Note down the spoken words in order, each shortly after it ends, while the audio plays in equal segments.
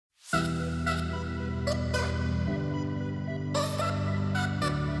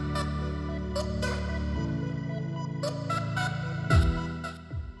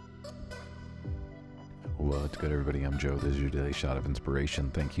good, everybody? I'm Joe. This is your daily shot of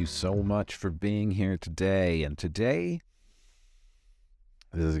inspiration. Thank you so much for being here today. And today,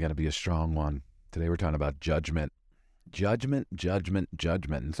 this is going to be a strong one. Today, we're talking about judgment. Judgment.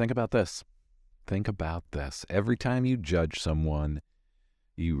 And think about this. Every time you judge someone,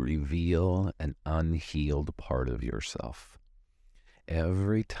 you reveal an unhealed part of yourself.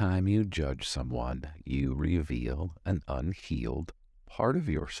 Every time you judge someone, you reveal an unhealed part of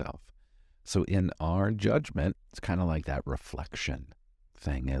yourself. So in our judgment, it's kind of like that reflection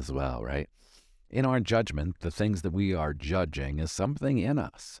thing as well, right? In our judgment, the things that we are judging is something in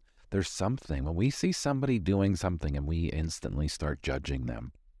us. There's something. When we see somebody doing something and we instantly start judging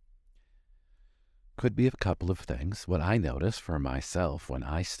them, could be a couple of things. What I notice for myself when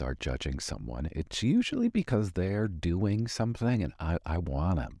I start judging someone, it's usually because they're doing something and I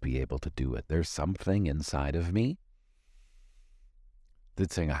want to be able to do it. There's something inside of me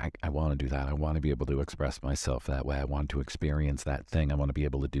that's saying, I want to do that. I want to be able to express myself that way. I want to experience that thing. I want to be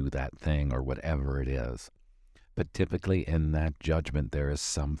able to do that thing or whatever it is. But typically in that judgment, there is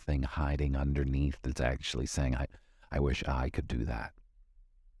something hiding underneath that's actually saying, I wish I could do that.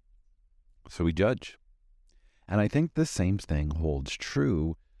 So we judge. And I think the same thing holds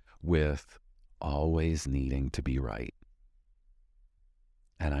true with always needing to be right.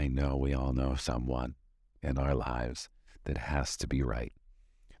 And I know we all know someone in our lives that has to be right.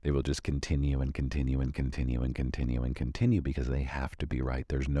 They will just continue because they have to be right.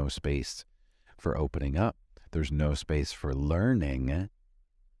 There's no space for opening up. There's no space for learning.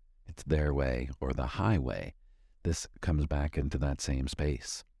 It's their way or the highway. This comes back into that same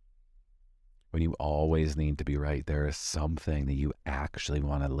space. When you always need to be right, there is something that you actually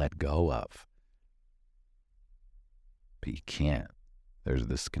want to let go of. But you can't. There's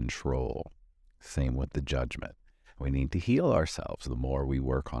this control. Same with the judgment. We need to heal ourselves. The more we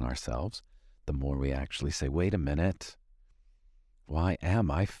work on ourselves, the more we actually say, wait a minute, why am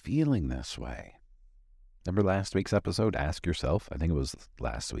I feeling this way? Remember last week's episode? Ask yourself, I think it was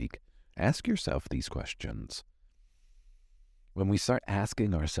last week, ask yourself these questions. When we start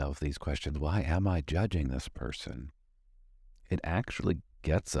asking ourselves these questions, why am I judging this person? It actually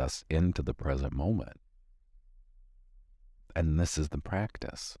gets us into the present moment. And this is the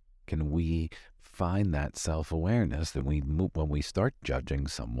practice. Can we find that self-awareness that when we start judging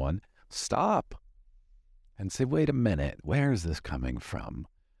someone, stop and say, wait a minute, where is this coming from?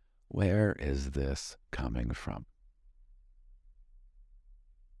 Where is this coming from?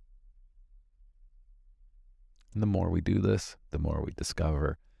 And the more we do this, the more we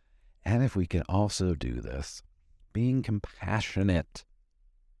discover. And if we can also do this, being compassionate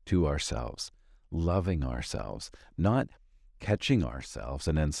to ourselves, loving ourselves, not catching ourselves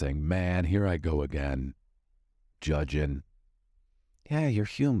and then saying, man, here I go again, judging. Yeah, you're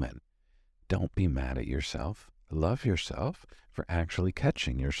human. Don't be mad at yourself. Love yourself for actually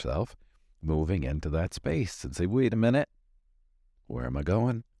catching yourself, moving into that space and say, wait a minute, where am I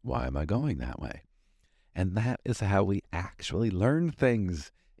going? Why am I going that way? And that is how we actually learn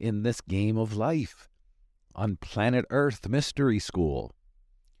things in this game of life on planet Earth Mystery School,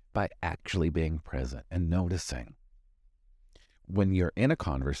 by actually being present and noticing. When you're in a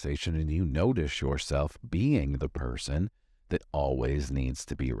conversation and you notice yourself being the person that always needs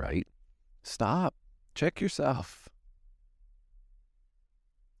to be right, stop, check yourself.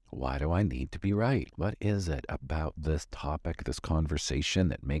 Why do I need to be right? What is it about this topic, this conversation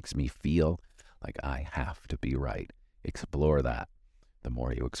that makes me feel like I have to be right? Explore that. The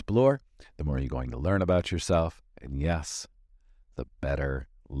more you explore, the more you're going to learn about yourself. And yes, the better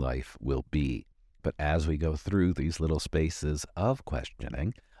life will be. But as we go through these little spaces of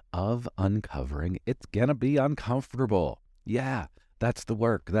questioning, of uncovering, it's going to be uncomfortable. Yeah, that's the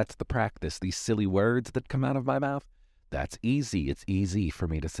work. That's the practice. These silly words that come out of my mouth, that's easy. It's easy for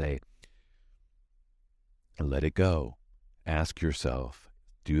me to say, let it go. Ask yourself.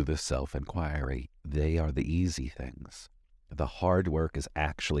 Do the self-inquiry. They are the easy things. The hard work is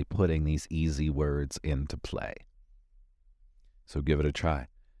actually putting these easy words into play. So give it a try.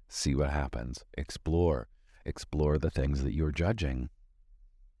 See what happens. Explore. Explore the things that you're judging.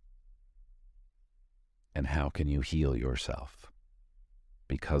 And how can you heal yourself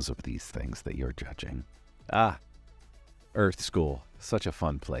because of these things that you're judging? Earth School. Such a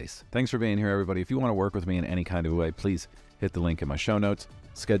fun place. Thanks for being here, everybody. If you want to work with me in any kind of way, please hit the link in my show notes.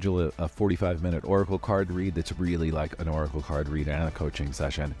 Schedule a 45-minute Oracle card read that's really like an Oracle card read and a coaching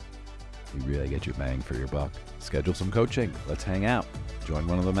session. You really get your bang for your buck. Schedule some coaching. Let's hang out. Join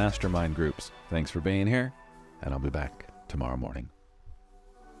one of the mastermind groups. Thanks for being here, and I'll be back tomorrow morning.